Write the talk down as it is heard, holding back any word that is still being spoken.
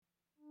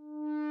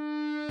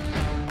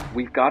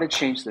we've got to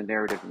change the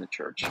narrative in the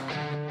church.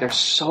 There's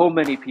so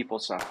many people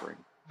suffering.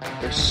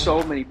 There's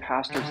so many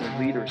pastors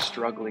and leaders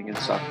struggling and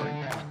suffering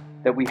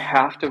that we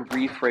have to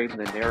reframe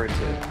the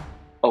narrative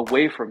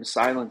away from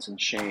silence and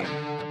shame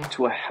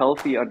to a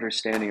healthy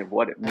understanding of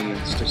what it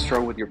means to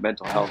struggle with your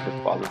mental health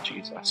and follow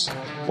Jesus.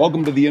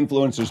 Welcome to the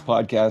Influencers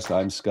Podcast.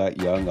 I'm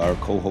Scott Young. Our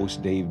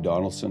co-host Dave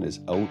Donaldson is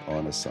out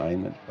on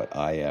assignment, but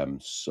I am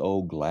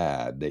so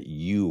glad that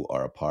you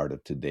are a part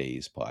of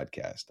today's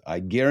podcast. I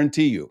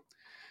guarantee you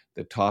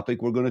the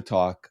topic we're going to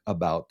talk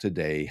about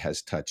today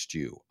has touched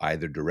you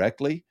either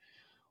directly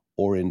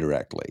or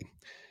indirectly.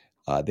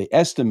 They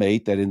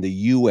estimate that in the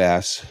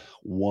U.S.,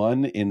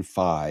 1 in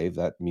 5,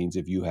 that means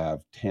if you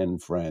have 10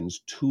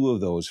 friends, 2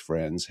 of those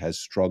friends has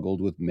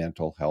struggled with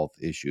mental health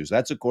issues.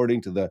 That's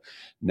according to the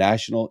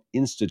National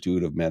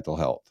Institute of Mental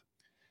Health.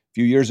 A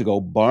few years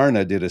ago,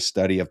 Barna did a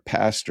study of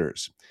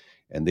pastors,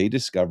 and they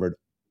discovered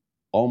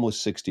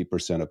almost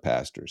 60% of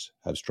pastors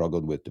have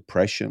struggled with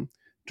depression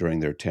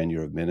during their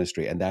tenure of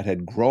ministry, and that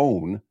had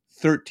grown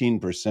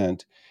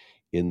 13%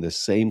 in the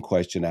same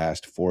question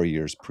asked 4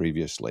 years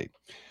previously.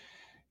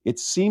 It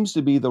seems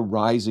to be the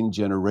rising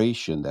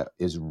generation that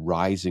is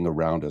rising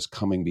around us,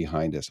 coming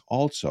behind us,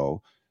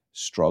 also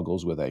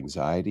struggles with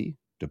anxiety,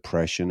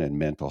 depression, and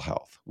mental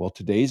health. Well,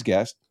 today's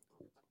guest,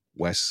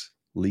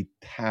 Wesley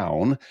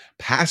Town,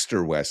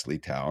 Pastor Wesley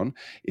Town,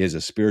 is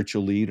a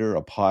spiritual leader,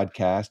 a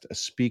podcast, a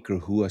speaker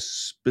who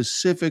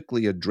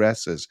specifically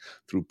addresses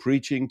through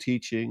preaching,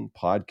 teaching,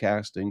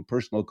 podcasting,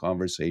 personal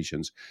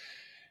conversations,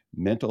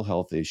 mental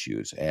health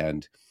issues.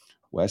 And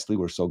Wesley,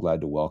 we're so glad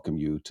to welcome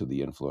you to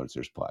the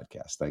Influencers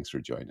Podcast. Thanks for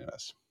joining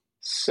us.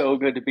 So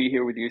good to be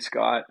here with you,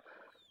 Scott.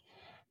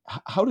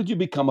 How did you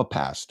become a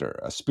pastor,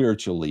 a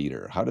spiritual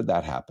leader? How did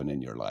that happen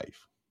in your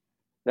life?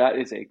 That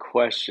is a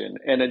question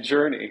and a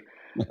journey.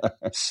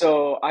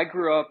 So I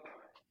grew up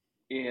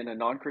in a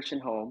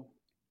non-Christian home,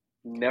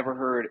 never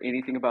heard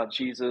anything about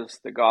Jesus,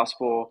 the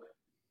gospel,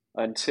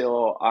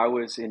 until I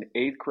was in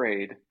 8th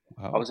grade.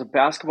 Wow. I was a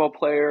basketball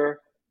player,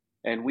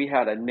 and we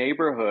had a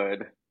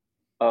neighborhood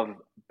of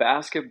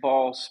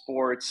basketball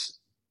sports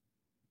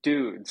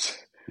dudes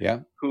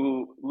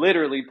who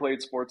literally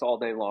played sports all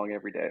day long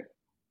every day.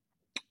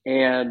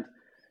 And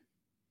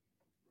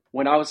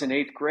when I was in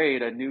 8th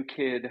grade, a new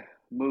kid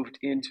moved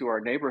into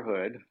our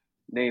neighborhood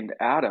named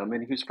Adam,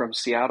 and he was from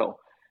Seattle.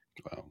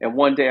 Wow. And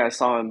one day I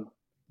saw him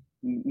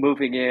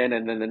moving in,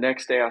 and then the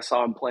next day I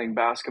saw him playing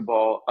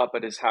basketball up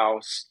at his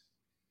house.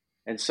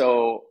 And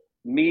so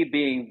me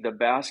being the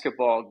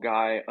basketball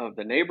guy of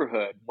the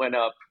neighborhood went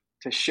up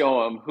to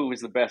show him who was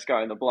the best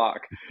guy on the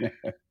block.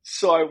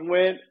 So I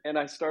went and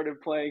I started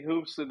playing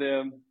hoops with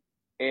him,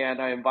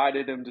 and I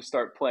invited him to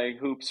start playing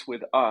hoops with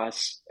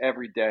us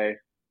every day.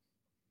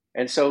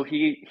 And so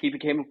he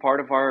became a part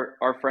of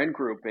our friend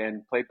group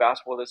and played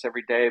basketball with us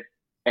every day.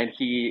 And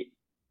he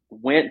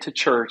went to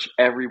church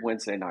every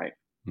Wednesday night.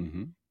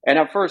 Mm-hmm. And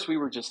at first we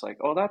were just like,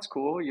 oh, that's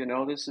cool. You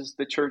know, this is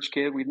the church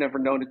kid. We've never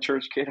known a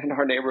church kid in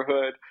our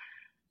neighborhood.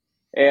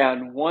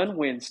 And one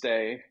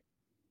Wednesday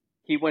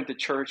he went to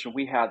church and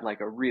we had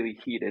like a really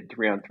heated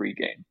 3-on-3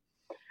 game.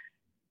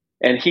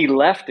 And he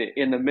left it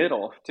in the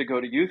middle to go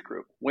to youth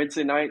group.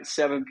 Wednesday night,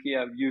 7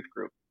 p.m. youth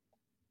group.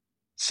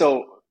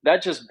 So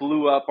that just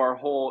blew up our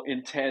whole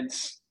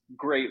intense,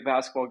 great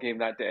basketball game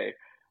that day.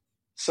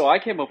 So I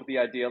came up with the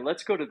idea,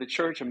 let's go to the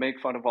church and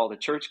make fun of all the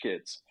church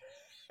kids.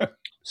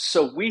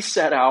 So we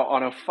set out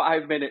on a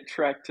 5-minute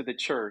trek to the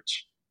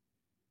church.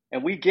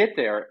 And we get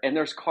there and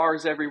there's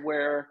cars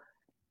everywhere.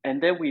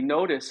 And then we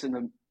notice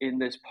in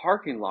this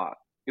parking lot,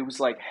 it was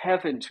like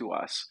heaven to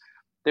us.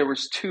 There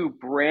was 2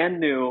 brand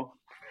new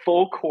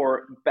full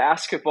court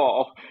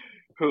basketball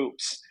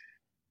hoops.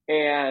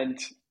 And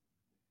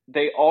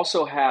they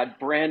also had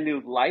brand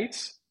new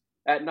lights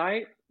at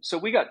night. So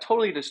we got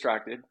totally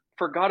distracted,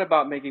 forgot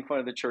about making fun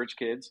of the church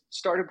kids,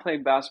 started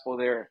playing basketball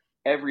there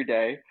every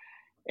day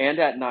and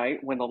at night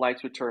when the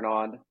lights would turn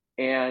on.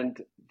 And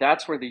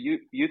that's where the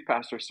youth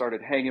pastor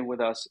started hanging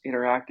with us,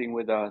 interacting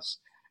with us.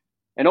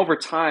 And over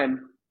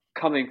time,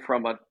 coming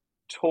from a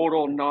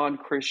total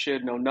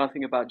non-Christian, know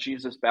nothing about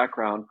Jesus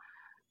background,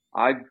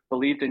 I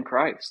believed in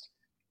Christ.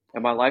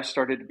 And my life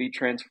started to be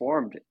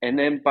transformed. And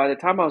then by the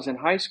time I was in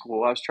high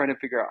school, I was trying to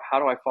figure out, how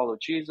do I follow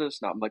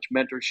Jesus? Not much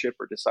mentorship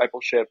or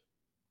discipleship.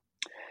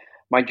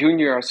 My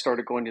junior year, I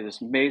started going to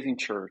this amazing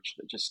church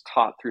that just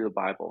taught through the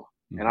Bible.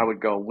 Mm-hmm. And I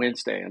would go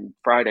Wednesday and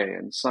Friday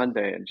and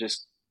Sunday and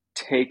just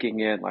taking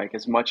in like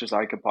as much as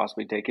I could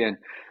possibly take in.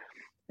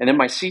 And then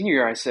my senior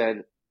year, I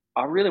said,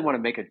 I really want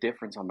to make a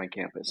difference on my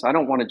campus. I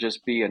don't want to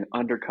just be an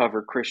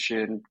undercover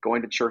Christian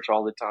going to church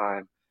all the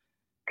time.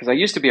 Because I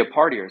used to be a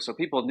partier, so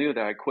people knew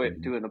that I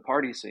quit doing the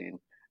party scene.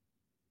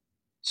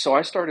 So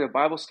I started a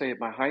Bible study at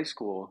my high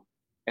school,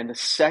 and the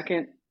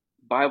second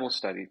Bible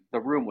study, the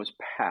room was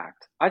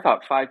packed. I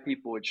thought 5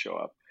 people would show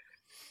up.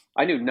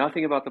 I knew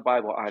nothing about the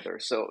Bible either,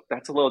 so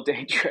that's a little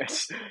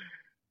dangerous.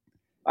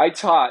 I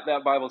taught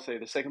that Bible study,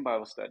 the second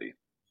Bible study,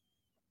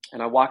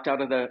 and I walked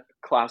out of the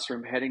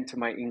classroom heading to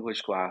my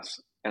English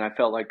class, and I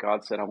felt like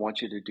God said, I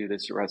want you to do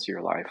this the rest of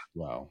your life.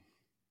 Wow.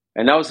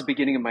 And that was the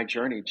beginning of my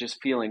journey,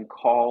 just feeling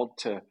called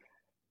to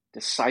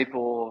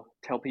disciple,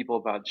 tell people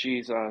about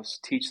Jesus,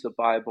 teach the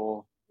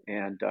Bible.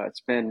 And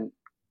it's been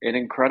an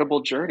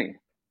incredible journey.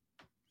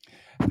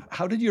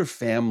 How did your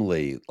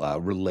family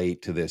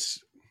relate to this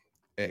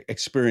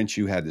experience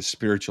you had, the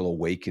spiritual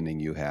awakening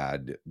you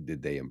had?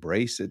 Did they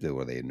embrace it?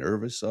 Were they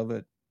nervous of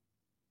it?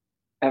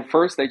 At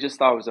first, they just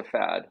thought it was a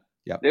fad.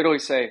 Yep. They'd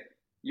always say,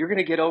 "You're going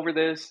to get over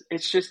this.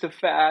 It's just a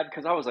fad."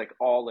 Because I was like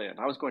all in.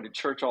 I was going to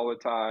church all the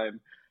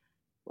time.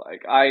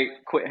 Like I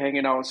quit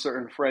hanging out with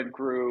certain friend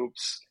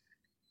groups,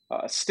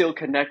 still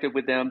connected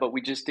with them, but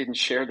we just didn't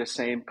share the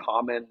same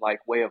common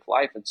like way of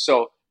life. And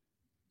so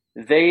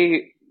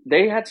they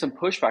had some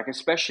pushback,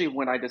 especially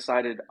when I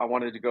decided I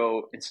wanted to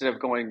go, instead of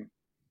going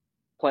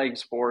playing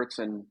sports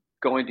and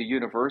going to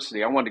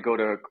university, I wanted to go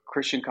to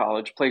Christian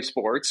college, play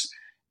sports,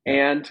 Yep.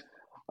 and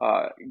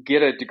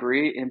get a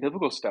degree in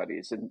biblical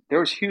studies. And there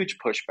was huge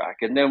pushback.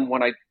 And then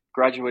when I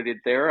graduated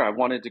there, I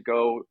wanted to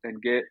go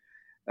and get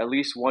at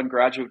least one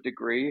graduate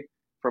degree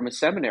from a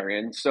seminary.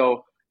 And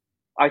so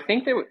I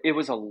think that it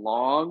was a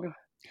long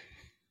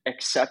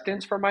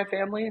acceptance for my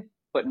family,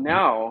 but Mhm.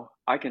 now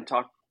I can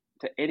talk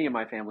to any of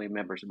my family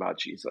members about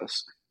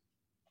Jesus.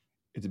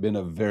 It's been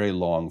a very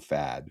long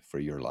fad for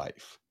your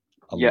life,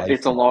 a Yeah,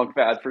 it's a lifelong. long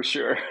fad for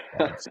sure.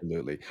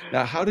 Absolutely.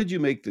 Now, how did you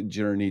make the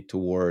journey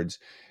towards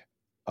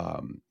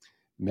um,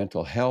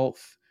 mental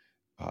health,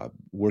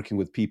 working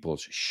with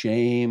people's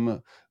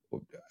shame?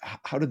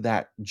 How did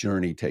that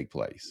journey take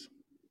place?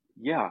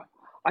 Yeah,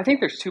 I think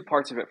there's two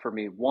parts of it for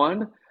me.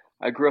 One,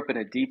 I grew up in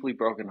a deeply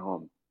broken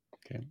home.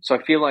 Okay. So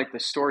I feel like the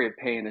story of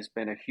pain has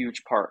been a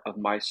huge part of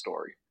my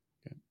story.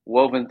 Okay.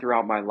 Woven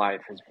throughout my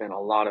life has been a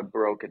lot of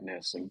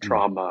brokenness and Mm.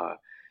 trauma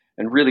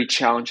and really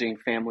challenging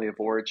family of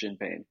origin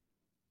pain.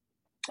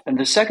 And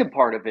the second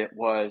part of it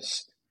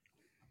was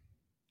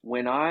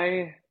when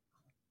I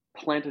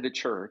planted a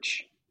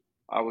church,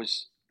 I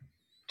was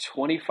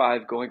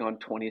 25 going on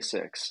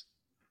 26,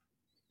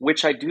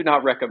 which I do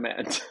not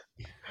recommend.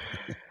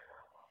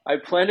 I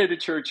planted a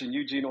church in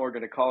Eugene,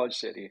 Oregon, a college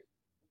city.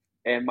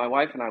 And my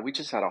wife and I, we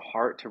just had a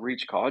heart to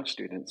reach college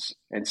students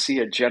and see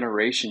a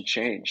generation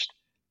changed.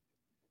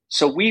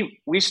 So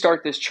we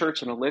start this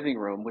church in a living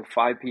room with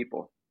 5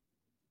 people.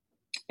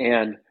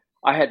 And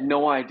I had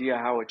no idea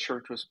how a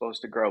church was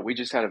supposed to grow. We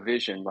just had a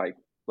vision like,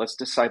 let's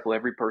disciple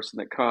every person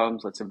that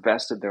comes, let's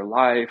invest in their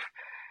life,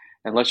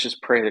 and let's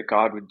just pray that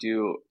God would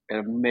do an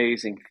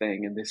amazing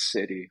thing in this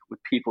city with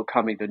people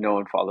coming to know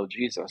and follow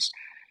Jesus.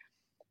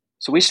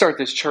 So we start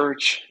this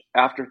church.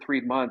 After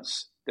 3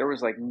 months, there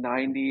was like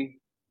 90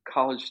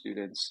 college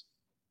students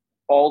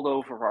all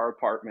over our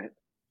apartment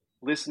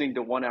listening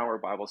to 1 hour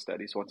Bible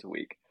studies once a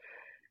week.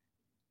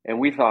 And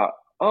we thought,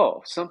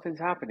 oh, something's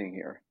happening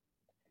here.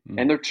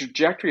 Mm. And the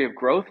trajectory of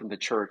growth in the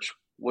church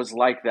was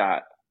like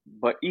that,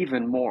 but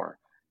even more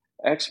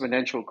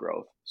exponential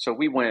growth. So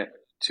we went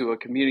to a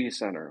community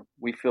center,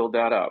 we filled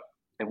that up,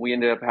 and we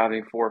ended up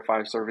having 4 or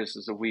 5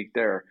 services a week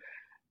there.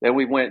 Then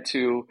we went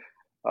to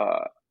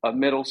a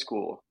middle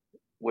school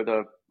with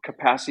a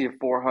capacity of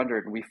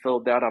 400, and we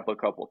filled that up a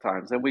couple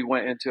times. Then we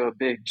went into a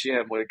big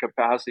gym with a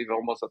capacity of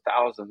almost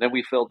 1,000. Then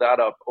we filled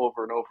that up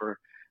over and over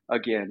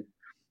again.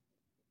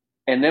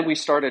 And then we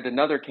started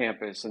another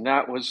campus, and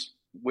that was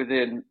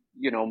within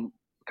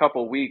a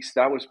couple of weeks.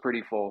 That was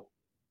pretty full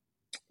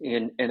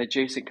in an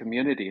adjacent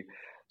community.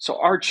 So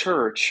our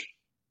church,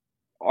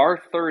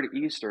 our third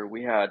Easter,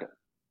 we had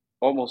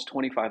almost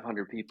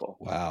 2,500 people,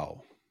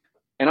 Wow.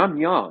 and I'm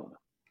young.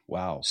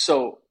 Wow.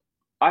 So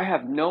I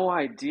have no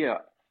idea.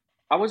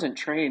 I wasn't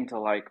trained to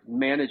like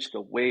manage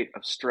the weight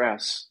of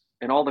stress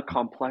and all the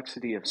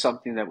complexity of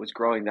something that was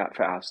growing that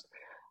fast.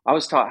 I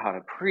was taught how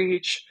to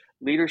preach,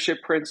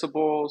 leadership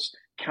principles,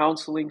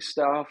 counseling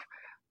stuff,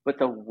 but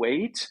the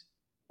weight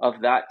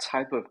of that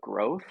type of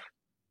growth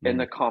and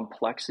Mm. the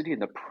complexity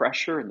and the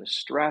pressure and the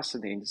stress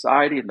and the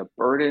anxiety and the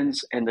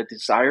burdens and the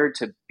desire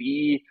to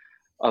be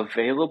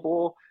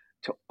available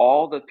to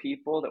all the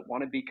people that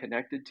want to be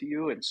connected to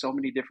you in so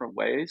many different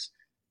ways,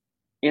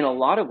 in a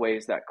lot of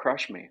ways that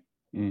crushed me.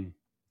 Mm.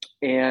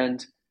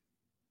 And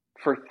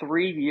for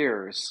 3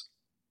 years,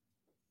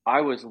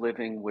 I was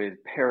living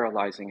with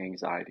paralyzing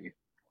anxiety.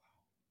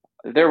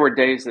 There were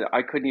days that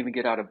I couldn't even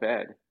get out of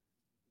bed.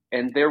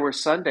 And there were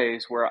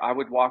Sundays where I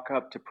would walk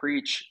up to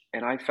preach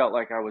and I felt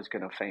like I was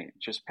going to faint,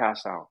 just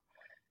pass out.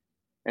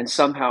 And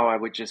somehow I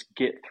would just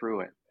get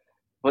through it.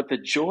 But the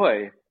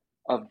joy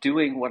of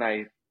doing what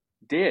I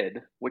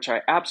did, which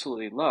I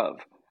absolutely love,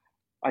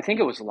 I think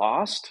it was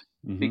lost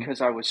Mm-hmm. because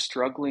I was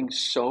struggling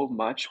so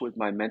much with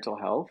my mental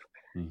health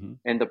Mm-hmm.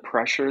 and the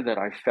pressure that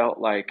I felt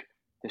like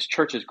this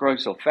church is growing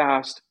so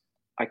fast.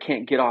 I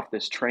can't get off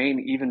this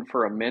train even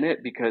for a minute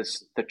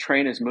because the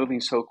train is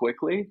moving so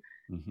quickly.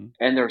 Mm-hmm.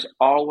 And there's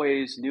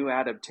always new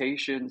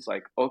adaptations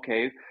like,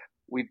 okay,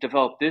 we've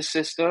developed this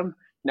system.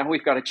 Now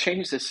we've got to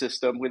change the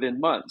system within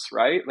months,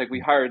 right? Like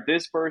we hired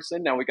this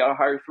person. Now we got to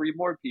hire 3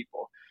 more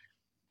people.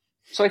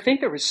 So I think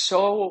there was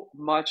so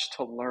much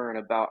to learn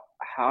about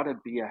how to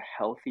be a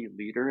healthy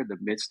leader in the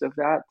midst of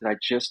that I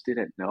just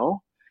didn't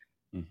know.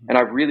 Mm-hmm. And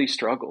I really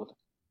struggled.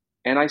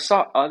 And I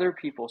saw other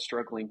people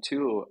struggling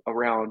too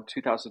around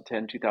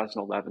 2010,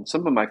 2011.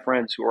 Some of my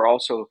friends who are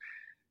also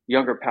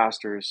younger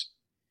pastors,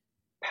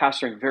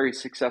 pastoring very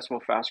successful,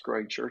 fast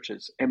growing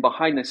churches. And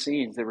behind the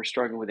scenes, they were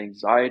struggling with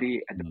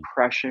anxiety and Mm.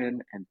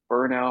 depression and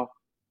burnout.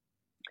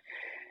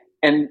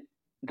 And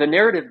the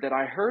narrative that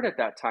I heard at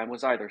that time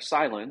was either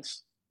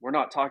silence, we're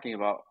not talking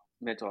about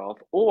mental health,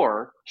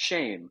 or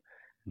shame.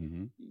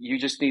 Mm-hmm. You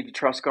just need to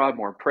trust God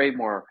more, pray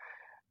more.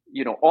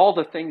 All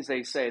the things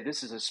they say,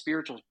 this is a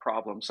spiritual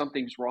problem.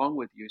 Something's wrong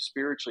with you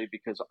spiritually,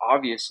 because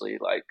obviously,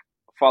 like,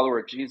 a follower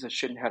of Jesus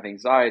shouldn't have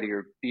anxiety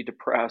or be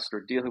depressed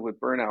or dealing with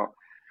burnout.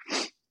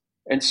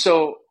 And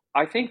so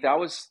I think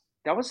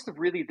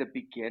really the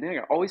beginning.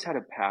 I always had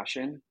a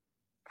passion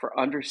for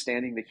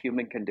understanding the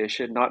human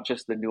condition, not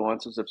just the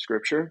nuances of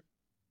scripture,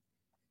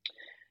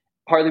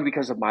 partly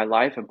because of my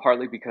life and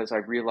partly because I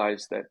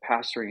realized that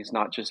pastoring is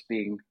not just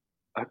being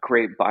a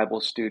great Bible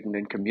student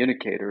and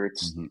communicator.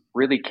 It's Mm-hmm.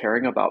 really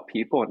caring about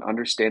people and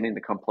understanding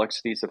the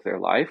complexities of their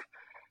life.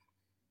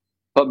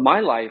 But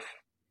my life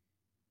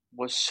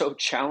was so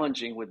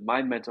challenging with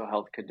my mental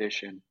health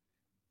condition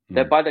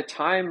that Mm. by the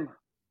time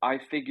I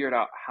figured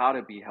out how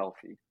to be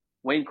healthy,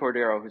 Wayne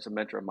Cordero, who's a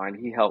mentor of mine,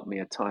 he helped me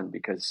a ton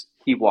because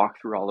he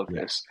walked through all of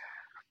Yeah. this.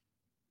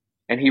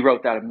 And he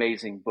wrote that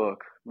amazing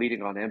book,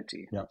 Leading on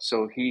Empty. Yeah.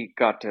 So he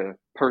got to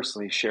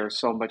personally share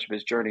so much of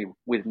his journey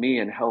with me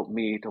and help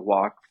me to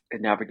walk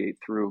and navigate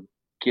through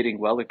getting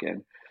well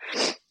again.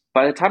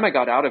 By the time I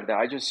got out of that,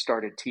 I just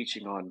started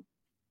teaching on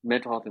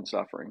mental health and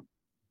suffering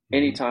Mm-hmm.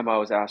 anytime I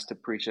was asked to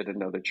preach at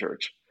another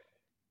church.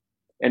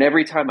 And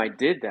every time I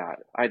did that,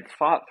 I'd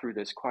thought through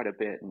this quite a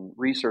bit and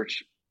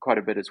researched quite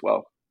a bit as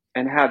well,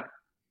 and had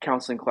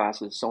counseling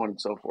classes, so on and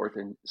so forth,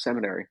 in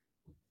seminary.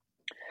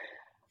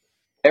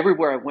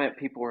 Everywhere I went,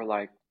 people were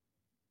like,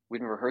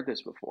 "We've never heard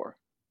this before,"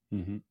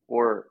 Mm-hmm.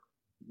 or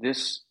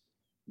 "This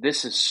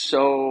is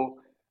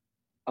so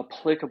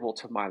applicable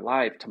to my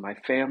life, to my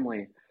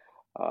family,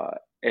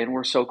 and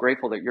we're so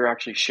grateful that you're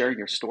actually sharing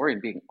your story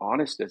and being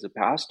honest as a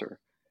pastor."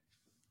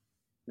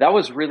 That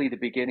was really the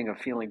beginning of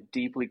feeling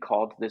deeply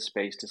called to this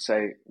space to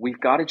say, we've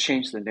got to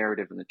change the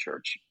narrative in the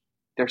church.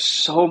 There's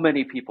so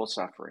many people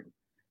suffering.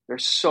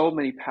 There's so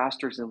many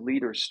pastors and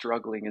leaders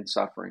struggling and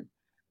suffering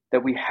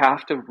that we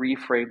have to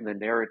reframe the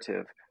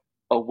narrative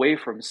away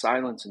from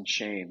silence and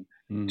shame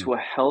Mm. to a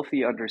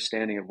healthy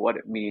understanding of what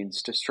it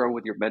means to struggle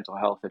with your mental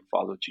health and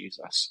follow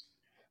Jesus.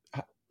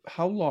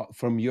 How long,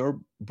 from your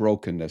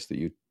brokenness that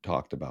you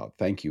talked about,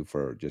 thank you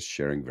for just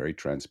sharing very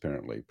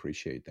transparently,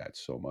 appreciate that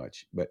so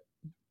much, but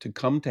to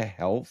come to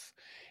health,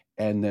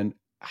 and then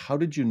how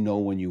did you know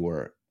when you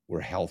were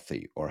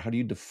healthy, or how do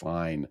you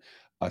define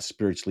a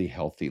spiritually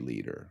healthy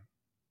leader?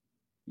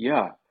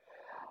 Yeah,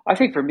 I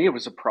think for me, it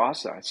was a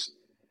process.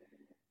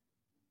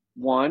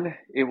 One,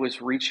 it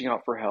was reaching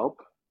out for help.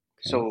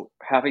 Okay. So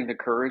having the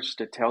courage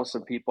to tell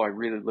some people I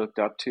really looked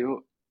up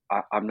to,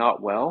 I'm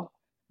not well.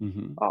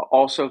 Mm-hmm.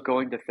 Also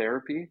going to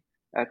therapy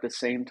at the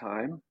same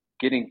time,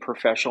 getting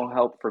professional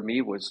help for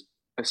me was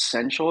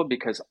essential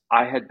because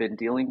I had been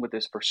dealing with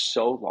this for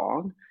so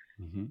long.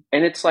 Mm-hmm.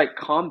 And it's like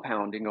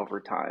compounding over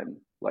time.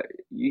 Like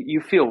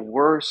you feel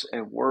worse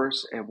and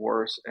worse and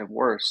worse and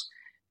worse.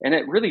 And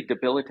it really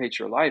debilitates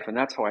your life. And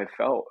that's how I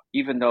felt.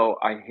 Even though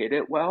I hid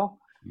it well,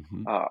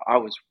 Mm-hmm. I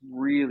was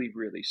really,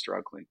 really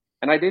struggling.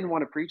 And I didn't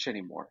want to preach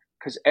anymore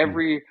because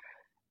Mm.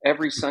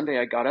 every Sunday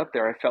I got up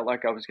there, I felt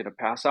like I was going to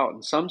pass out.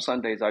 And some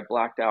Sundays I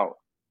blacked out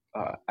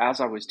Wow.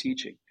 as I was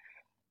teaching.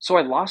 So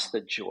I lost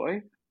the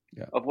joy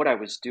Yeah. of what I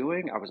was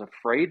doing. I was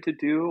afraid to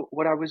do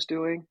what I was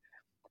doing.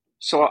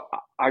 So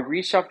I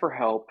reached out for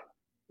help.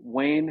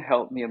 Wayne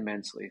helped me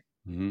immensely.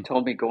 Mm-hmm.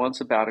 Told me, go on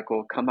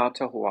sabbatical, come out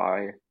to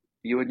Hawaii,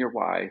 you and your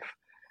wife,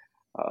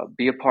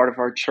 be a part of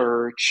our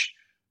church.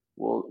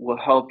 We'll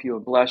help you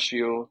and bless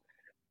you.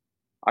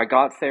 I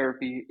got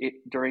therapy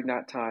during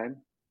that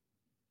time.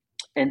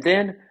 And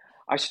then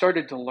I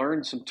started to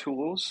learn some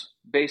tools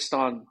based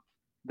on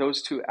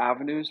those two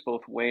avenues,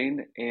 both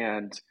Wayne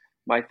and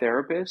my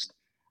therapist,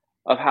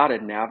 of how to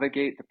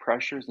navigate the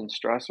pressures and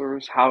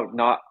stressors, how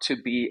not to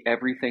be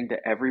everything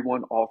to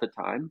everyone all the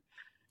time,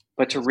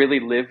 but to really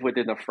live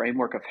within a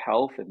framework of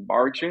health and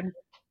margin.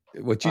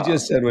 What you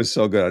just Um, said was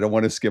so good. I don't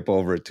want to skip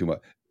over it too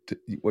much.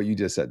 What you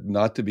just said,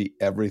 not to be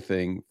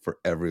everything for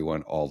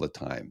everyone all the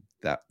time.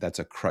 That's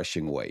a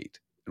crushing weight.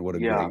 And what a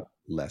yeah. great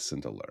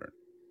lesson to learn.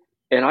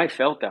 And I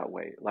felt that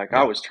way. Like I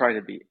Yeah. was trying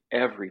to be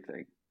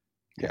everything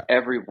to Yeah.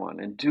 everyone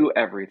and do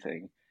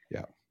everything.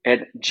 Yeah.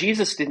 And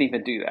Jesus didn't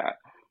even do that.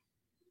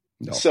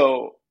 No.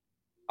 So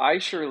I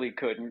surely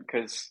couldn't,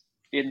 because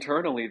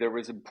internally there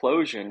was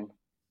implosion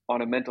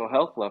on a mental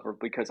health level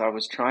because I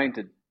was trying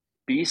to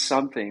be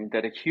something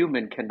that a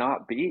human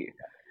cannot be.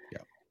 Yeah.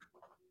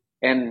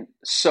 And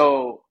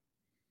so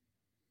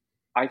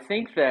I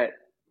think that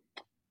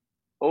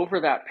over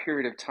that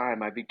period of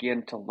time, I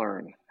began to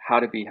learn how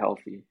to be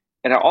healthy.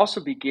 And I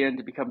also began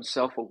to become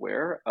self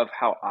aware of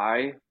how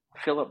I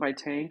fill up my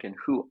tank and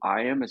who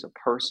I am as a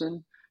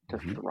person to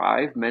Mm-hmm.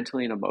 thrive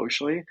mentally and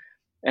emotionally.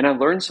 And I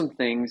learned some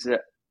things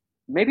that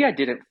maybe I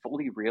didn't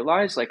fully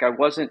realize. Like I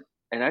wasn't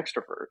an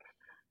extrovert.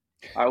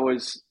 I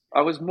was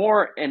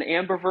more an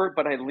ambivert,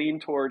 but I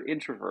leaned toward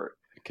introvert.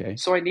 Okay.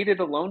 So I needed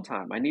alone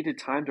time. I needed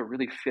time to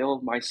really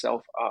fill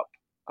myself up.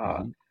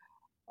 Uh, Hmm.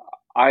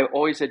 I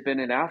always had been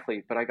an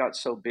athlete, but I got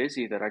so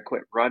busy that I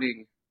quit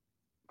running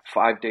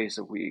 5 days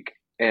a week.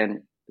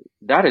 And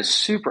that is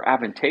super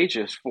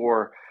advantageous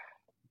for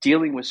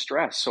dealing with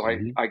stress. So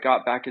Hmm. I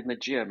got back in the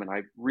gym and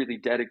I really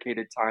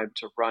dedicated time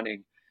to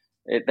running.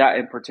 That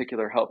in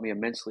particular helped me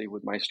immensely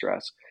with my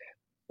stress.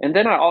 And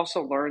then I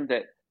also learned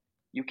that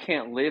you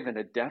can't live in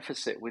a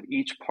deficit with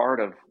each part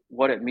of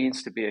what it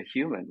means to be a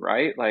human,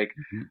 right? Like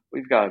Hmm.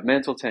 we've got a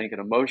mental tank, an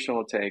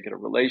emotional tank, and a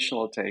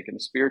relational tank, and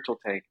a spiritual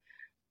tank.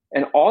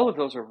 And all of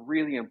those are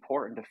really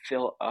important to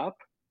fill up,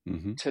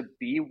 Hmm. to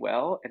be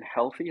well and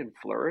healthy and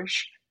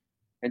flourish.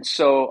 And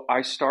so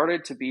I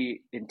started to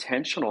be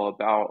intentional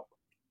about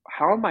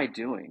how am I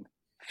doing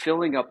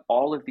filling up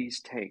all of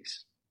these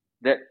tanks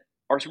that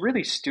are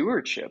really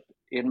stewardship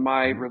in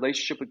my Hmm.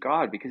 relationship with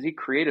God because He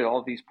created all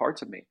of these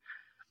parts of me.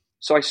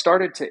 So I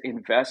started to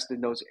invest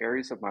in those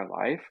areas of my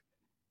life.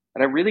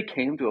 And I really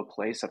came to a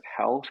place of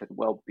health and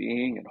well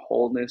being and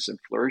wholeness and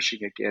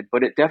flourishing again.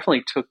 But it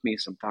definitely took me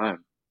some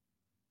time.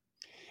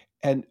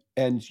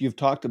 And you've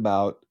talked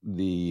about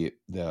the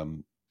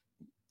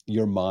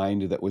your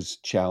mind that was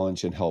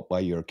challenged and helped by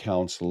your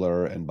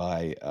counselor and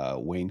by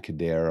Wayne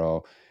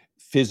Cadero.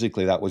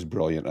 Physically, that was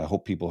brilliant. I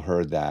hope people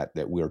heard that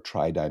we're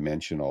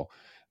tridimensional.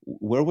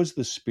 Where was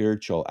the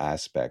spiritual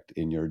aspect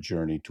in your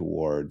journey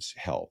towards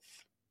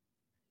health?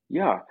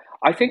 Yeah.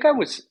 I think I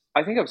was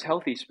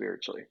healthy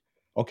spiritually.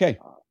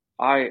 Okay. Uh,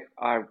 I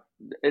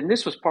and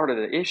this was part of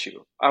the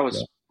issue. I Yeah.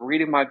 was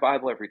reading my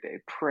Bible every day,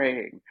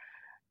 praying,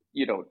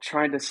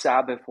 trying to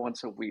Sabbath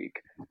once a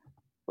week.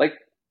 Like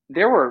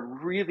there were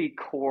really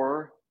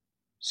core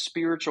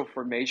spiritual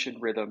formation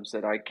rhythms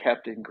that I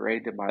kept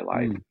ingrained in my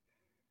life. Mm,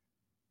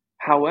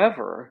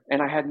 However,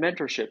 and I had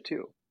mentorship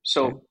too.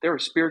 okay. So there were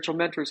spiritual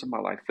mentors in my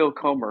life. Phil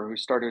Comer, who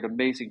started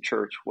Amazing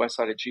Church, West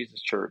Side of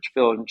Jesus Church.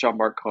 Phil and John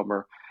Mark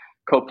Comer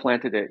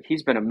co-planted it.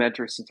 He's been a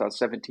mentor since I was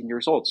 17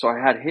 years old. So I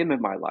had him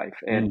in my life,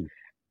 and Mm,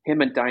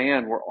 him and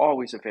Diane were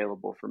always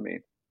available for me.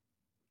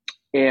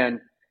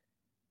 And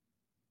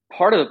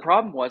part of the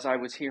problem was I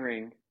was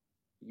hearing,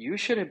 you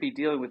shouldn't be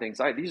dealing with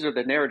anxiety. These are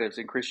the narratives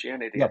in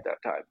Christianity yep. at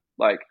that time.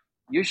 Like,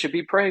 you should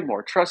be praying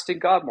more, trusting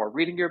God more,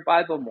 reading your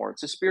Bible more.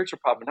 It's a spiritual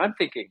problem. And I'm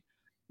thinking,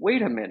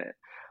 wait a minute,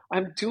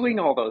 I'm doing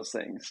all those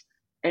things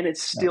and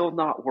it's Yeah. still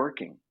not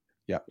working.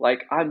 Yeah.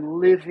 Like, I'm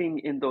living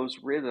in those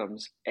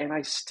rhythms and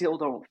I still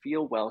don't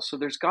feel well. So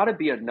there's got to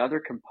be another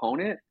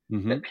component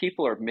Hmm. that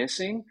people are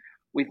missing.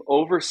 We've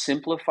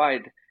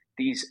oversimplified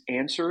these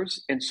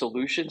answers and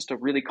solutions to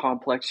really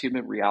complex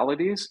human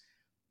realities.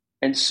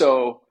 And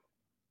so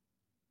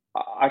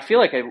I feel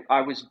like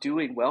I was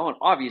doing well, and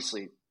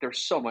obviously there's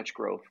so much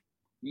growth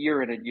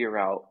year in and year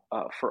out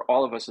for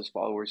all of us as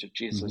followers of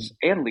Jesus Hmm.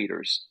 and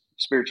leaders,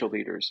 spiritual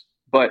leaders.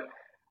 But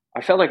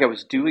I felt like I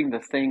was doing the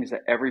things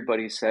that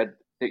everybody said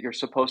that you're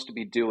supposed to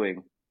be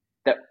doing,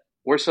 that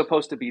we're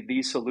supposed to be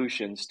the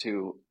solutions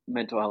to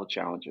mental health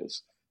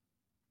challenges.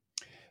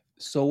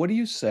 So, what do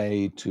you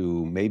say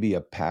to maybe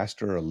a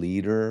pastor, a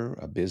leader,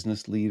 a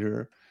business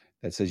leader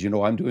that says,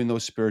 I'm doing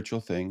those spiritual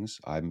things.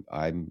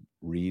 I'm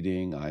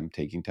reading, I'm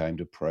taking time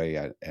to pray,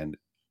 and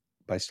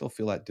but I still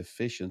feel that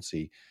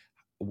deficiency.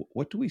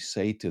 What do we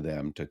say to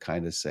them to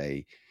kind of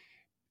say,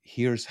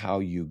 here's how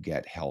you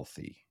get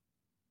healthy?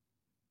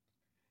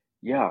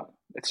 Yeah,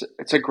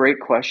 it's a great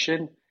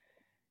question,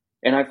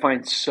 and I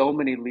find so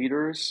many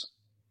leaders,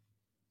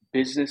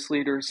 business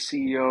leaders,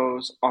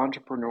 CEOs,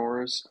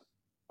 entrepreneurs,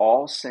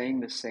 all saying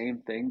the same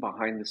thing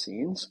behind the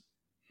scenes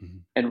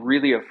Mhm. and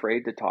really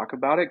afraid to talk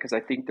about it because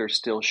I think there's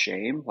still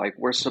shame. Like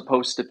we're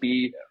supposed to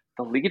be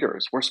the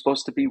leaders, we're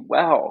supposed to be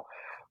well,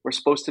 we're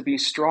supposed to be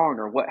strong,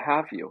 or what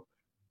have you.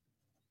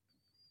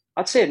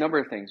 I'd say a number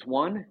of things.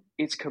 One,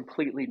 it's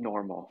completely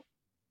normal.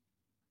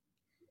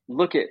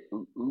 Look at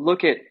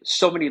look at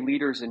so many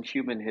leaders in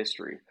human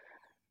history.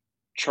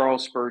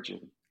 Charles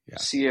Spurgeon, Yeah.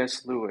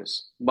 C.S.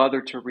 Lewis,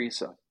 Mother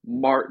Teresa,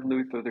 Martin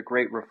Luther, the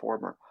great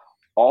reformer,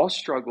 all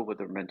struggle with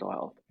their mental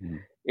health.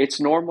 Mhm.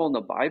 It's normal in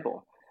the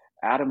Bible.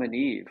 Adam and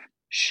Eve,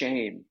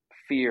 shame,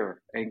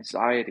 fear,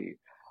 anxiety.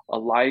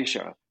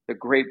 Elijah, the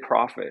great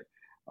prophet,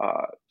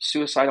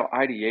 suicidal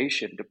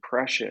ideation,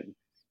 depression.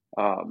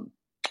 Um,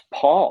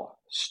 Paul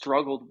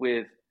struggled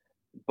with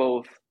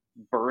both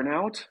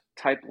burnout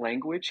type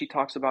language he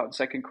talks about in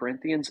Second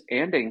Corinthians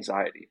and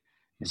anxiety.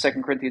 In Mhm.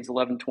 2 Corinthians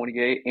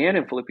 11:28 and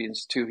in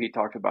Philippians 2, he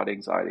talked about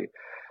anxiety.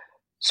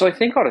 So I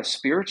think on a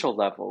spiritual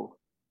level,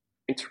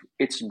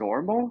 it's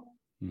normal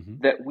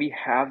Mhm. that we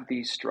have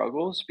these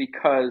struggles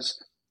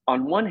because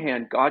on one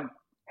hand, God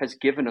has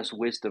given us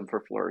wisdom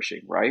for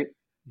flourishing, right?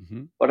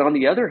 Mhm. But on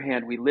the other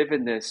hand, we live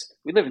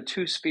in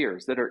two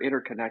spheres that are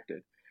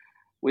interconnected.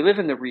 We live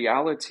in the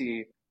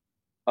reality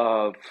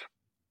of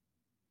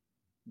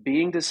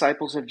being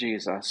disciples of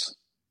Jesus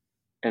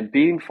and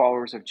being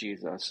followers of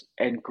Jesus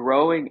and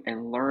growing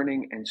and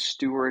learning and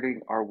stewarding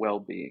our well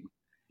being.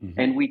 Mhm.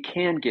 And we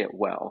can get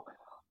well.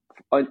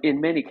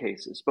 in many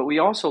cases, but we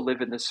also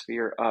live in the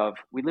sphere of,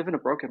 we live in a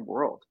broken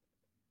world.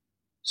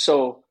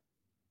 So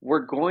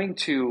we're going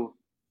to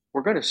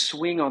we're going to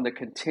swing on the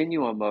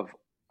continuum of,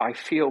 I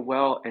feel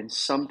well and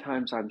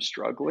sometimes I'm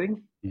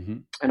struggling. Mm-hmm.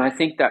 And I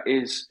think that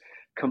is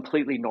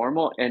completely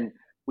normal, and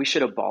we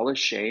should abolish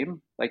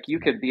shame. Like, you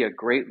could be a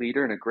great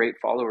leader and a great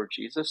follower of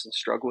Jesus and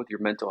struggle with your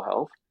mental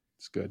health.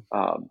 It's good.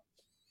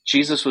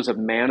 Jesus was a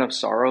man of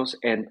sorrows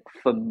and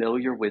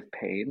familiar with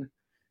pain.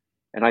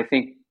 And I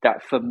think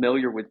that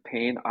familiar with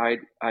pain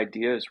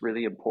idea is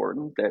really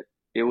important, that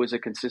it was a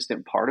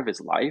consistent part of his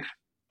life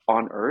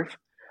on earth.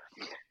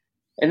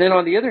 And then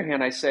on the other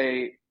hand, I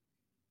say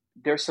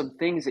there's some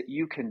things that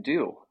you can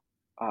do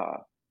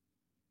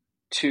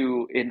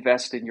to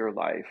invest in your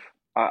life.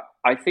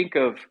 I think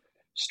of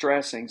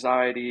stress,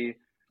 anxiety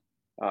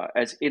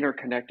as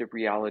interconnected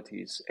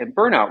realities, and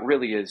burnout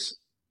really is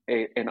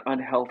an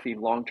unhealthy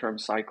long-term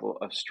cycle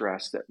of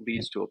stress that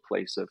leads to a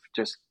place of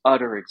just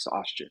utter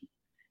exhaustion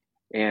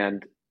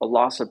and a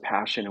loss of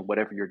passion in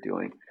whatever you're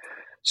doing.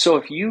 So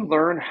if you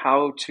learn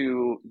how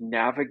to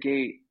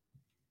navigate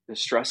the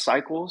stress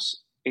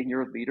cycles in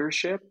your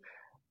leadership,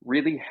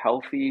 really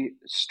healthy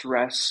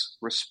stress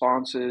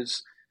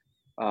responses,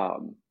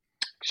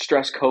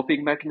 stress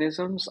coping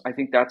mechanisms, I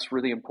think that's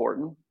really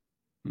important.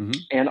 Mm-hmm.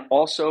 And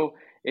also,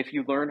 if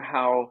you learn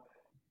how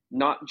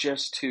not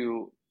just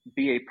to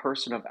be a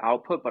person of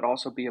output, but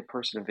also be a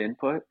person of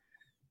input,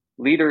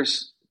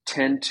 leaders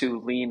tend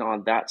to lean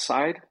on that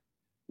side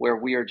where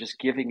we are just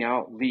giving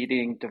out,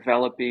 leading,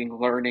 developing,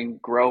 learning,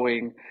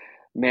 growing,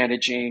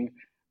 managing,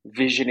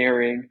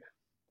 visioneering.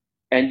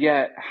 And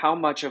yet, how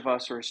much of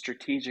us are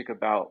strategic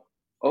about,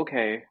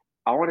 okay,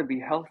 I want to be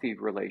healthy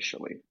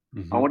relationally. I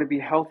Mm-hmm. want to be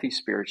healthy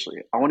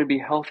spiritually. I want to be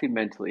healthy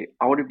mentally.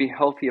 I want to be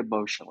healthy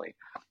emotionally.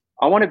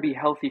 I want to be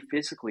healthy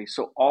physically.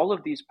 So all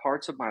of these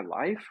parts of my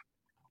life,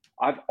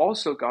 I've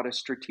also got to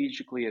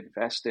strategically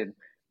invest in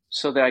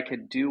so that I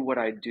can do what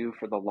I do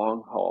for the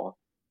long haul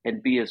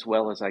and be as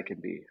well as I can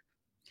be.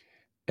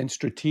 And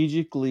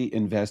strategically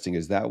investing,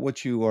 is that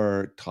what you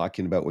are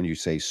talking about when you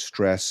say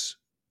stress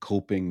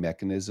coping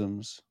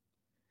mechanisms?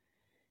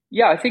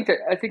 Yeah, I think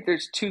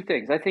there's two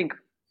things. I think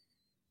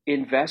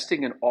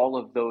investing in all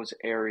of those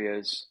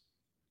areas,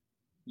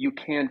 you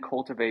can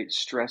cultivate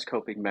stress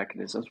coping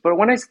mechanisms. But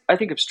when I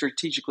think of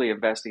strategically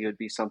investing, it would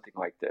be something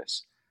like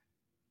this.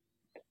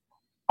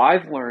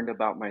 I've learned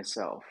about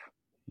myself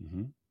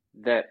Mm-hmm.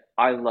 that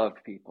I love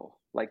people,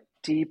 like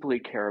deeply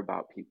care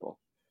about people.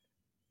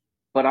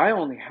 But I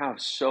only have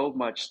so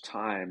much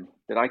time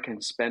that I can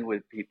spend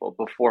with people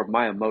before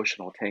my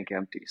emotional tank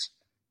empties.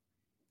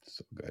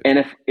 So good.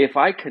 And if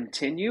I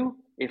continue,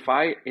 if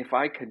I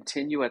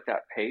continue at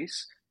that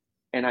pace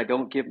and I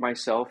don't give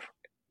myself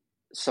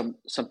some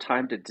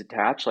time to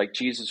detach, like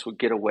Jesus would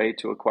get away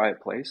to a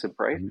quiet place and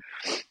pray.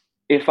 Mm-hmm.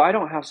 If I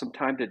don't have some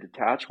time to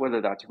detach,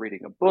 whether that's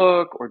reading a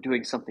book or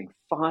doing something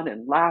fun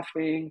and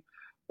laughing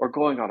or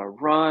going on a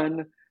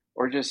run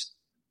or just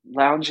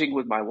lounging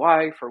with my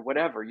wife or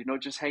whatever,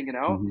 just hanging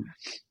out. Mm-hmm.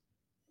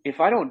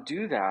 If I don't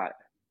do that,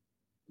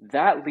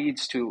 that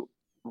leads to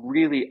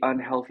really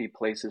unhealthy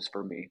places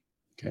for me.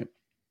 Okay.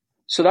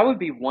 So that would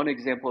be one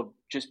example of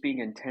just being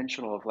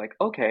intentional of like,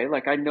 okay,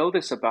 like I know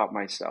this about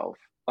myself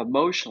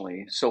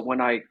emotionally. So when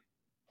I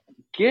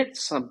get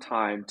some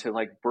time to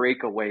like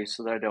break away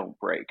so that I don't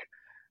break,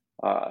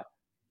 uh,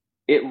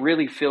 it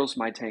really fills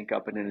my tank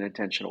up in an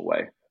intentional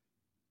way.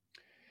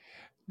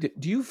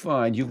 Do you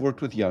find you've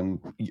worked with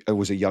it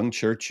was a young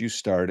church you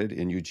started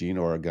in Eugene,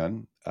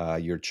 Oregon,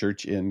 your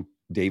church in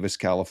Davis,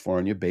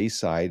 California,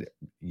 Bayside,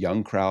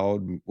 young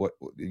crowd,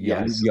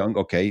 Yes. young.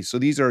 Okay. So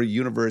these are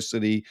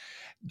university.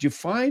 Do you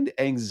find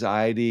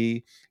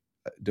anxiety,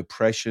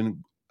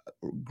 depression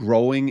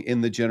growing in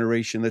the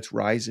generation that's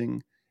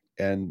rising?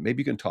 And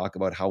maybe you can talk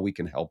about how we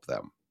can help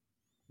them.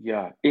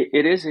 Yeah,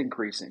 it is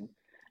increasing.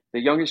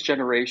 The youngest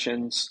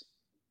generations,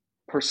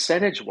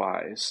 percentage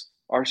wise,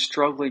 are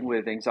struggling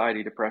with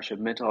anxiety,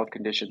 depression, mental health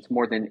conditions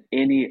more than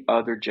any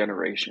other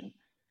generation.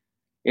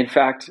 In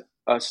fact,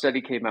 a study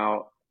came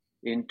out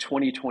in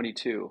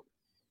 2022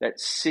 that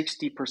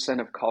 60%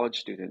 of college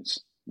students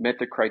met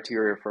the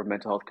criteria for a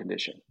mental health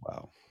condition,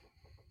 Wow.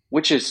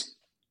 which is,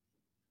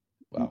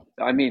 Wow.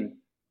 I mean,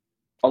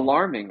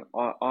 alarming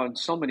on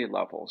so many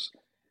levels.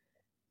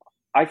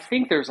 I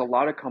think there's a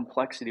lot of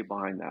complexity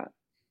behind that.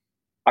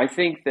 I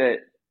think that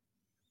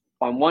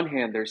on one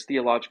hand, there's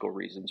theological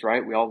reasons,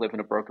 right? We all live in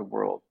a broken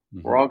world. We're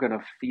Mm-hmm. all going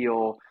to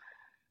feel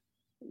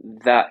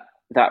that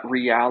that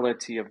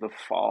reality of the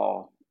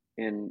fall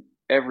in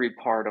every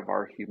part of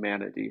our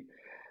humanity.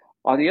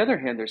 On the other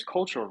hand, there's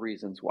cultural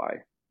reasons why.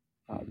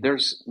 Mm-hmm.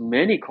 There's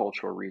many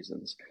cultural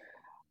reasons.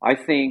 I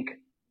think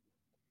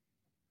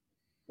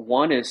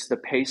one is the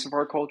pace of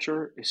our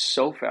culture is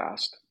so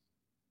fast.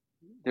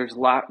 There's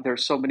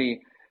so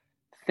many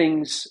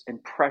things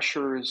and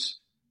pressures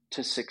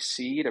to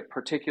succeed,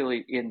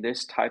 particularly in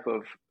this type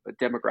of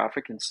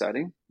demographic and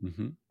setting,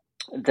 Mm-hmm.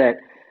 that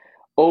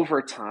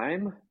over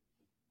time,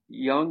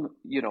 young,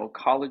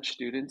 college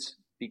students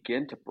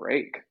begin to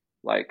break.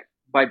 Like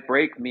by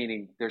break,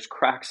 meaning there's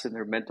cracks in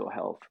their mental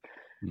health.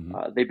 Hmm.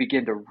 They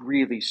begin to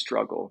really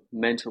struggle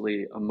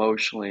mentally,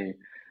 emotionally,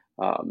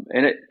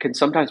 and it can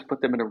sometimes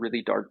put them in a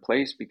really dark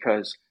place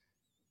because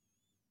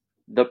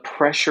the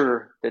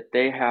pressure that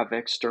they have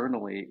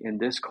externally in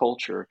this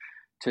culture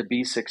to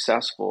be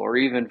successful, or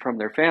even from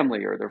their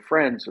family or their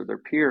friends or their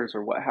peers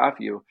or what have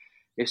you,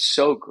 is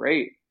so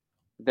great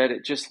that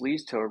it just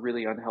leads to a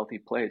really unhealthy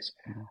place.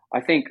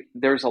 I think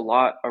there's a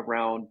lot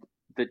around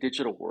the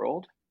digital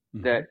world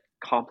Hmm. that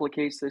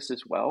complicates this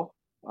as well.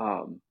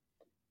 Um,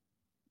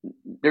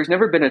 there's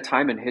never been a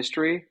time in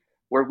history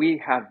where we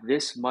have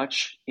this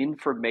much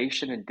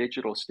information and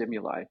digital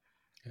stimuli.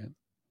 Yeah.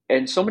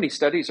 And so many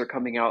studies are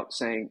coming out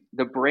saying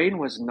the brain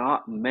was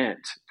not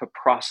meant to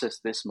process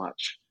this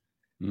much.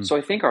 Mm. So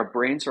I think our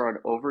brains are on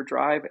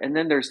overdrive. And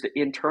then there's the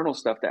internal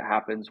stuff that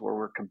happens where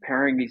we're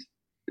comparing these,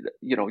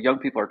 young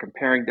people are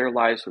comparing their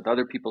lives with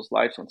other people's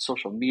lives on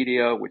social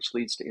media, which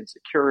leads to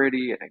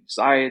insecurity and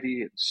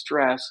anxiety and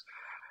stress.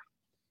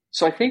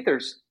 So I think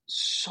there's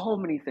so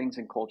many things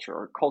in culture.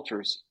 Our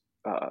culture's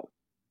uh,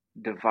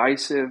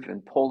 divisive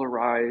and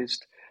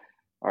polarized.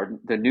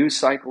 The news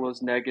cycle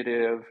is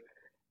negative.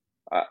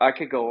 I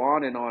could go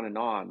on and on and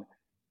on.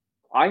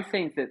 I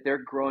think that they're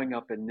growing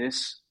up in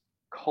this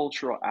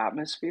cultural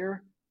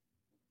atmosphere,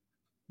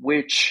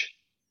 which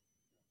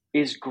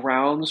is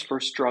grounds for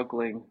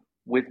struggling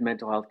with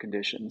mental health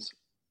conditions,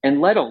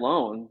 and let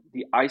alone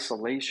the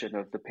isolation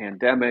of the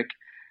pandemic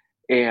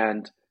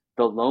and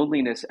the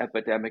loneliness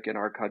epidemic in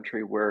our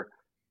country, where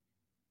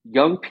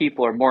young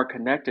people are more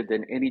connected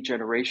than any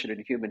generation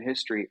in human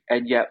history,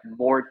 and yet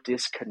more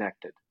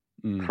disconnected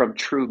Mm. from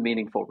true,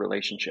 meaningful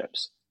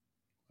relationships.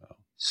 Wow.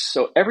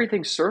 So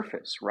everything's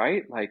surface,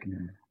 right? Like,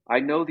 Mm. I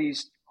know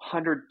these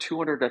 100,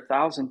 200,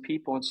 1,000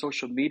 people on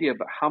social media,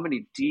 but how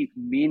many deep,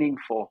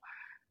 meaningful,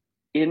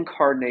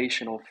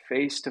 incarnational,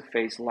 face to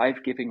face, life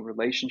giving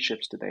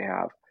relationships do they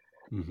have?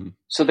 Hmm.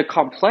 So the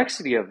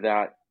complexity of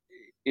that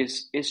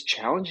is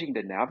challenging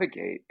to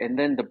navigate. And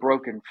then the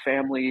broken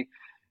families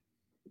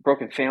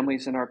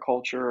in our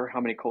culture.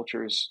 How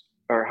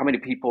many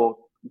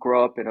people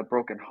grow up in a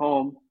broken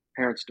home,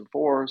 parents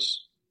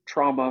divorce,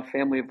 trauma,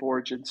 family of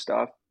origin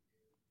stuff.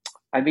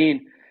 I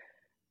mean,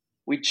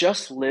 we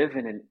just live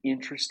in an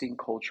interesting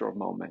cultural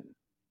moment.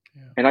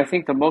 Yeah. And I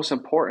think the most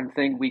important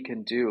thing we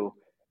can do,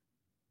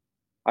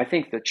 I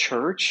think the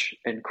church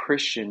and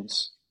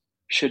Christians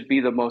should be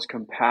the most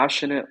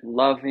compassionate,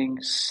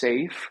 loving,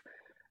 safe,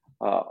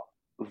 uh,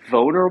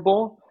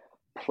 vulnerable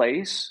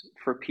place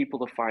for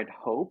people to find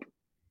hope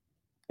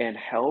and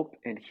help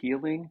and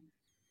healing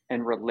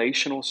and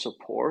relational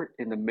support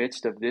in the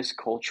midst of this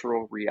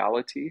cultural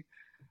reality.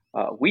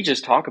 We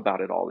just talk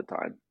about it all the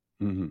time,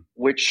 Hmm.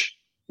 which,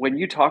 when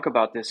you talk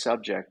about this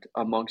subject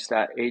amongst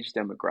that age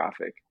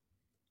demographic,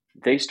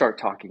 they start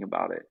talking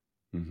about it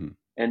Hmm.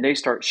 and they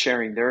start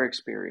sharing their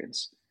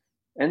experience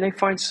and they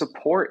find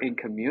support in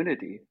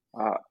community,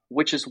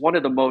 which is one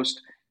of the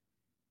most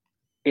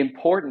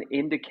important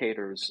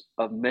indicators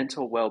of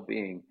mental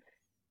well-being,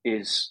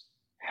 is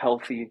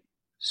healthy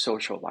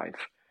social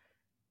life.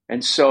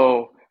 And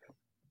so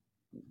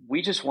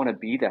we just want to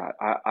be that.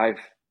 I've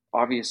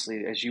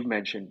obviously, as you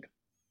mentioned,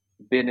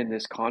 been in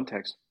this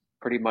context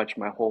pretty much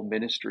my whole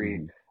ministry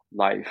Hmm.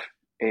 life.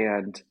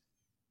 And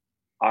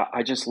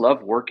I just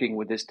love working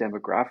with this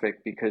demographic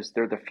because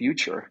they're the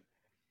future.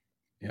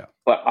 Yeah.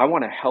 But I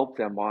want to help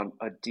them on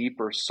a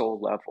deeper soul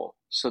level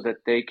so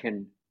that they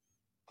can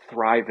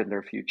thrive in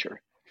their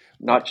future, I,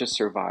 not just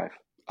survive.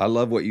 I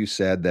love what you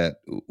said, that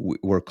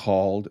we're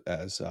called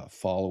as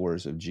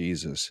followers of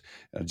Jesus.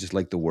 Just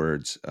like the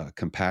words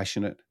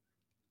compassionate,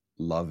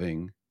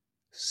 loving,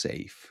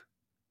 safe.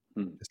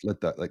 Mm. Just let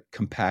that, like,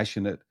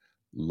 compassionate,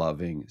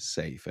 loving,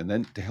 safe. And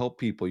then to help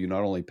people, you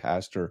not only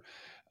pastor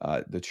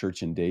the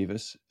church in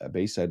Davis,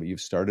 Bayside, but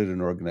you've started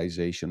an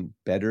organization,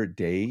 Better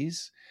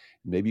Days.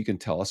 Maybe you can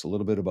tell us a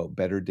little bit about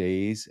Better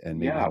Days and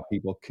maybe Yeah. how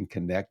people can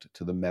connect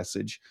to the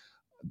message,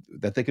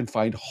 that they can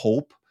find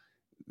hope,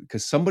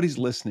 because somebody's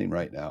listening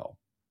right now,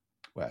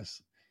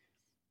 Wes,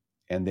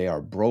 and they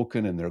are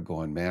broken and they're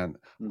going, man,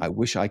 I Mm.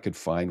 wish I could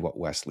find what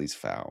Wesley's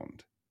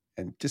found,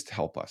 and just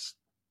help us.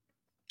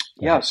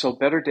 Go Yeah. ahead. So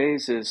Better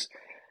Days is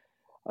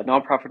a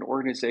nonprofit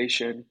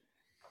organization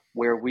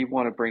where we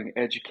want to bring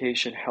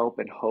education, help,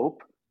 and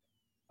hope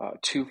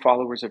to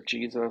followers of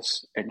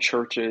Jesus and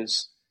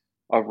churches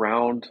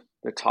around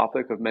the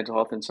topic of mental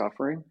health and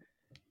suffering.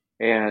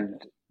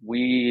 And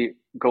we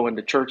go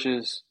into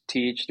churches,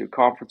 teach, do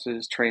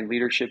conferences, train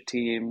leadership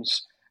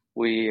teams.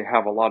 We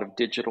have a lot of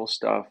digital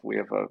stuff. We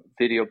have a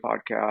video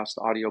podcast,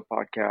 audio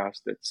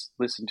podcast that's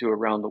listened to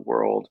around the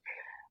world,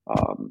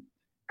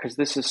 because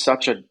this is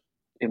such an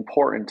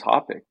important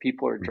topic.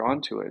 People are Mhm.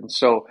 drawn to it. And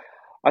so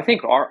I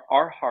think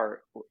our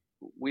heart,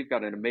 we've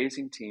got an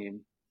amazing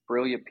team,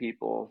 brilliant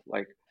people,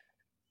 like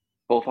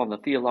both on the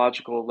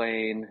theological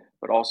lane,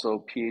 but also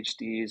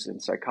PhDs in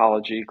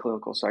psychology,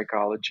 clinical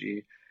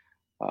psychology,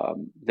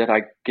 that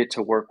I get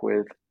to work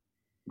with.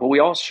 but we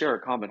all share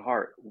a common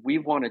heart. We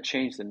want to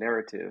change the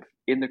narrative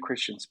in the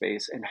Christian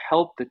space and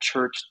help the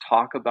church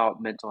talk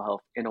about mental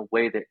health in a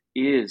way that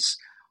is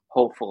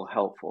hopeful,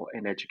 helpful,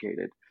 and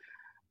educated.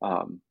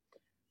 Um,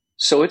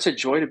 so it's a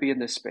joy to be in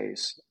this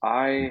space.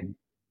 Mhm.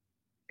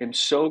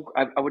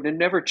 I would have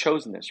never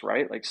chosen this,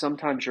 right? Like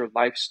sometimes your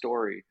life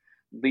story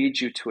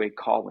leads you to a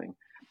calling.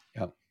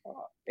 Yeah.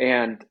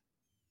 And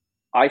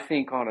I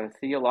think on a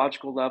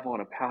theological level,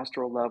 on a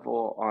pastoral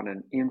level, on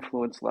an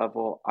influence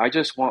level, I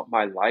just want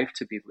my life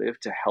to be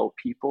lived to help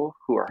people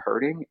who are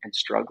hurting and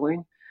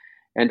struggling,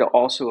 and to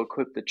also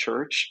equip the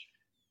church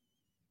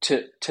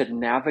to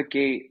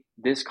navigate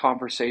this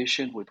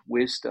conversation with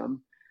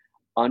wisdom,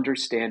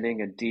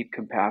 understanding, and deep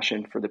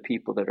compassion for the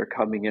people that are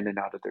coming in and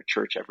out of their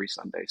church every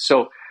Sunday.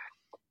 So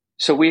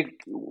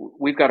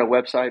we've got a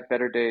website,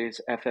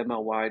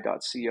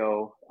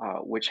 betterdaysfmly.co,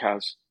 which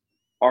has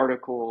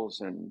articles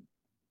and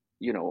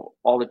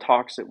all the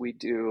talks that we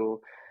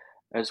do,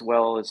 as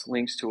well as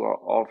links to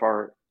all of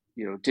our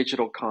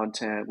digital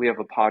content. We have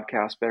a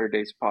podcast, Better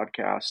Days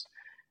Podcast,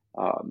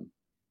 um,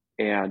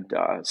 and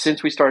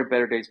since we started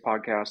Better Days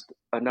Podcast,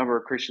 a number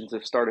of Christians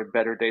have started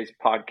Better Days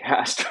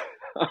Podcast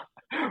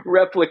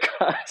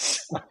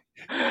replicas,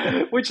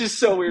 which is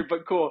so weird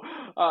but cool.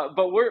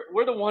 But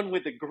we're the one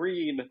with the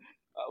green.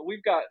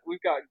 We've got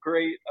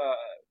great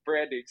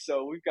branding,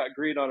 so we've got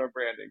green on our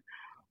branding.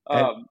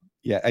 And Um,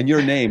 yeah, and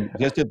your name,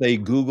 just if they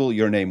Google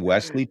your name,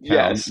 Wesley Town,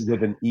 yes,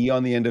 with an E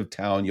on the end of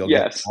town, you'll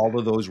get yes, all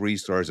of those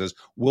resources.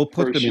 We'll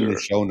put for them in the sure.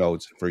 show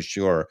notes for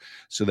sure,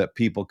 so that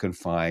people can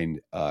find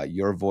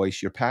your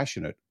voice. You're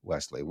passionate,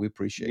 Wesley. We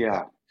appreciate that.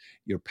 Yeah,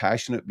 You're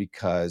passionate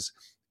because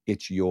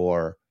it's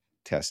your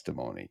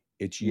testimony,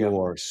 it's yep,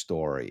 your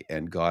story,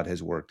 and God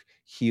has worked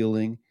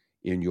healing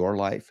in your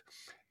life.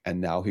 And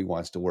now he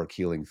wants to work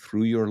healing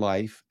through your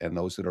life and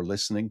those that are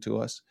listening to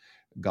us.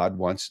 God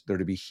wants there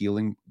to be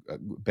healing,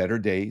 better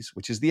days,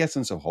 which is the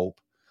essence of hope.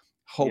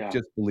 Hope yeah.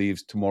 just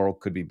believes tomorrow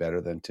could be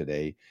better than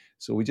today.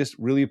 So we just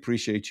really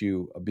appreciate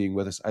you being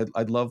with us.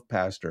 I'd love,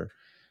 Pastor,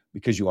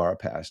 because you are a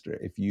pastor,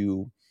 if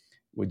you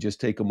would just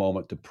take a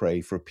moment to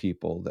pray for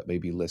people that may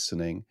be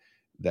listening,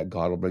 that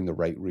God will bring the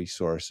right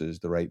resources,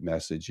 the right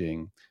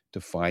messaging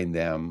to find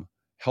them,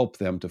 help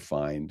them to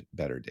find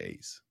better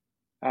days.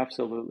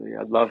 Absolutely.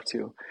 I'd love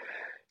to.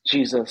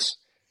 Jesus,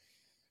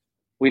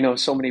 we know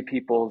so many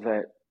people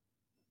that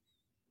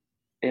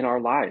in our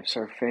lives,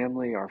 our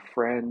family, our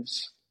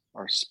friends,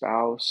 our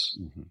spouse,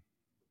 Mm-hmm.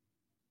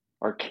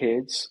 our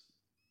kids,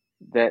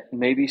 that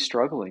may be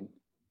struggling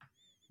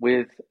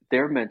with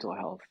their mental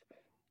health.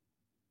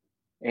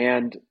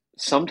 And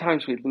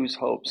sometimes we lose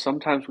hope.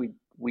 Sometimes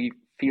we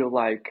feel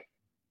like,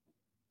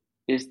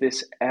 is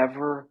this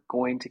ever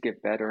going to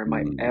get better? Am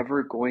I Mm-hmm.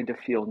 ever going to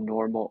feel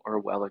normal or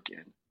well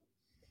again?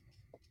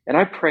 And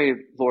I pray,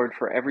 Lord,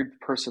 for every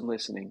person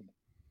listening,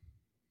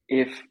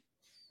 if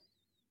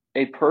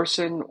a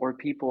person or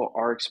people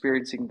are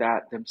experiencing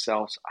that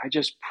themselves, I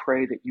just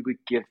pray that you would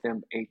give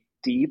them a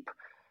deep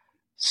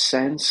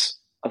sense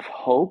of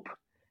hope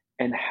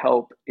and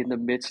help in the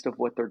midst of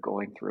what they're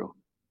going through.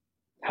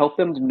 Help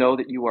them to know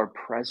that you are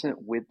present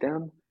with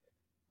them,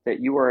 that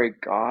you are a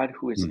God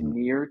who is Mm-hmm.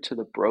 near to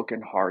the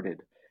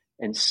brokenhearted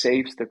and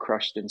saves the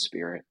crushed in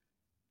spirit,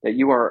 that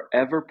you are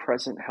ever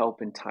present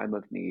help in time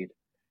of need.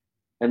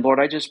 And Lord,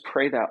 I just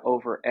pray that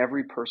over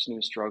every person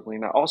who's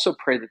struggling. I also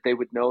pray that they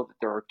would know that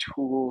there are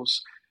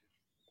tools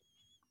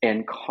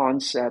and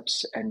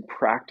concepts and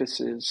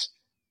practices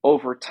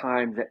over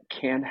time that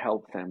can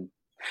help them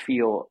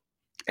feel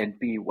and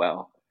be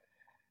well.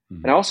 And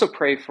Mm-hmm. I also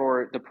pray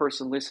for the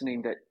person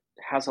listening that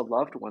has a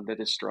loved one that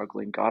is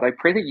struggling. God, I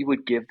pray that you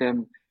would give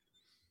them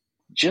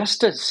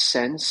just a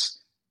sense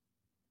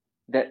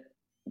that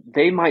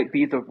they might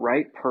be the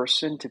right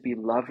person to be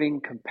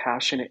loving,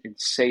 compassionate, and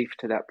safe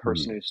to that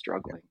person Mm-hmm. who's Yeah.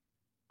 struggling.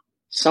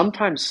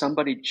 Sometimes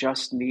somebody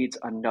just needs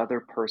another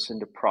person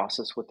to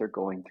process what they're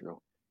going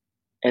through.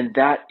 And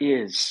that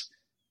is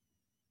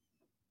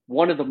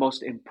one of the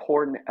most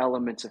important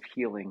elements of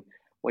healing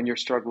when you're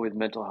struggling with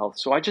mental health.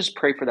 So I just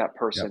pray for that Yeah.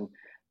 person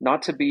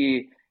not to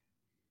be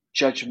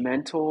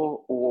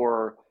judgmental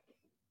or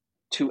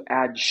to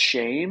add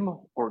shame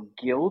or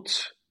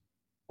guilt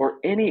or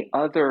any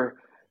other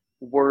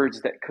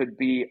words that could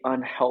be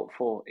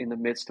unhelpful in the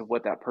midst of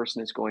what that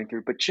person is going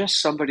through, but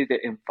just somebody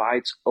that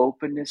invites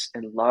openness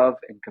and love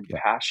and Yeah.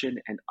 compassion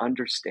and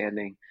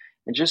understanding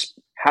and just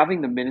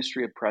having the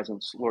ministry of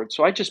presence, Lord.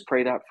 So I just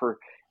pray that for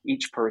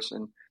each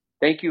person.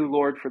 Thank you,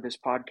 Lord, for this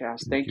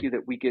podcast. Thank Thank you. you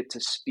that we get to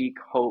speak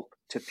hope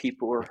to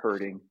people who are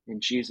hurting. In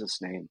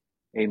Jesus' name,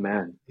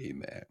 amen.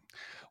 Amen.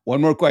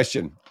 One more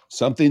question.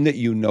 Something that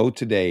you know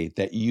today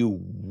that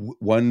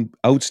one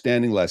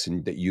outstanding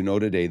lesson that you know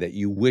today that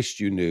you wished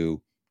you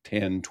knew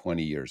 10,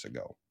 20 years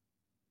ago.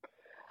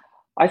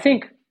 I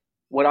think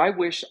what I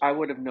wish I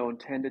would have known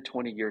 10 to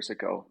 20 years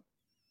ago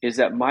is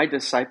that my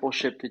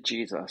discipleship to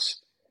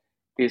Jesus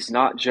is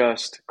not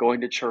just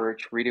going to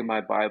church, reading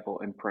my Bible,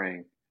 and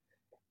praying.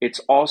 It's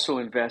also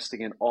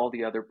investing in all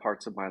the other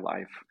parts of my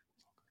life,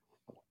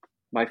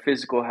 my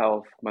physical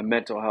health, my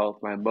mental health,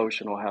 my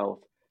emotional health.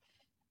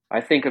 I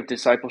think of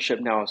discipleship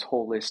now as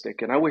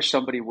holistic, and I wish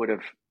somebody would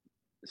have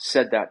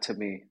said that to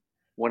me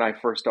when I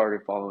first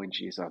started following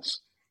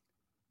Jesus.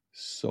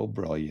 So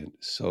brilliant.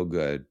 So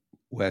good.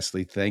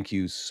 Wesley, thank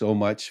you so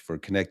much for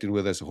connecting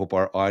with us. I hope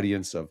our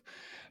audience of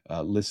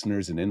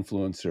listeners and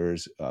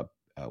influencers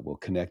will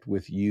connect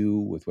with you,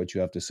 with what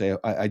you have to say.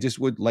 I just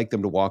would like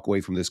them to walk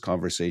away from this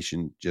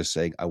conversation just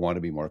saying, I want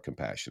to be more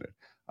compassionate.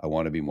 I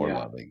want to be more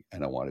loving,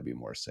 and I want to be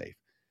more safe.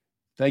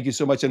 Thank you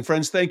so much. And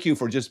friends, thank you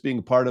for just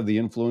being part of the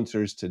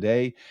Influencers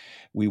today.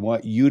 We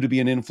want you to be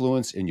an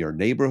influence in your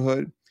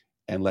neighborhood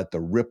and let the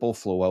ripple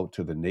flow out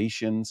to the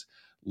nations.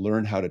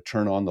 Learn how to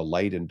turn on the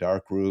light in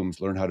dark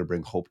rooms, learn how to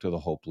bring hope to the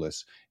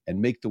hopeless,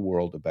 and make the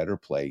world a better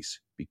place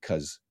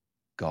because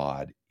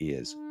God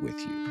is with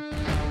you.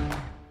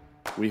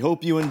 We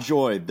hope you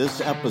enjoyed this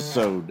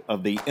episode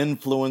of the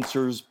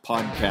Influencers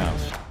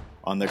Podcast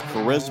on the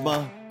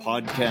Charisma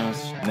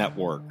Podcast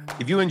Network.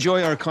 If you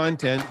enjoy our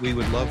content, we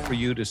would love for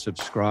you to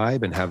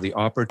subscribe and have the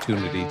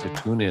opportunity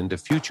to tune in to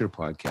future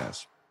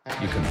podcasts.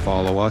 You can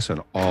follow us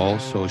on all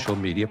social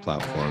media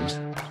platforms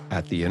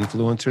at the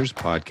Influencers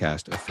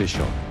Podcast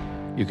Official.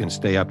 You can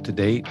stay up to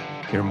date,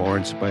 hear more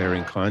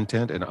inspiring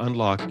content, and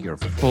unlock your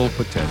full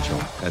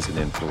potential as an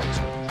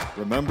influencer.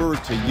 Remember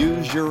to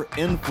use your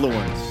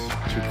influence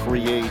to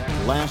create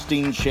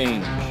lasting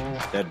change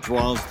that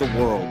draws the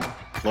world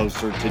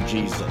closer to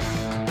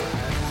Jesus.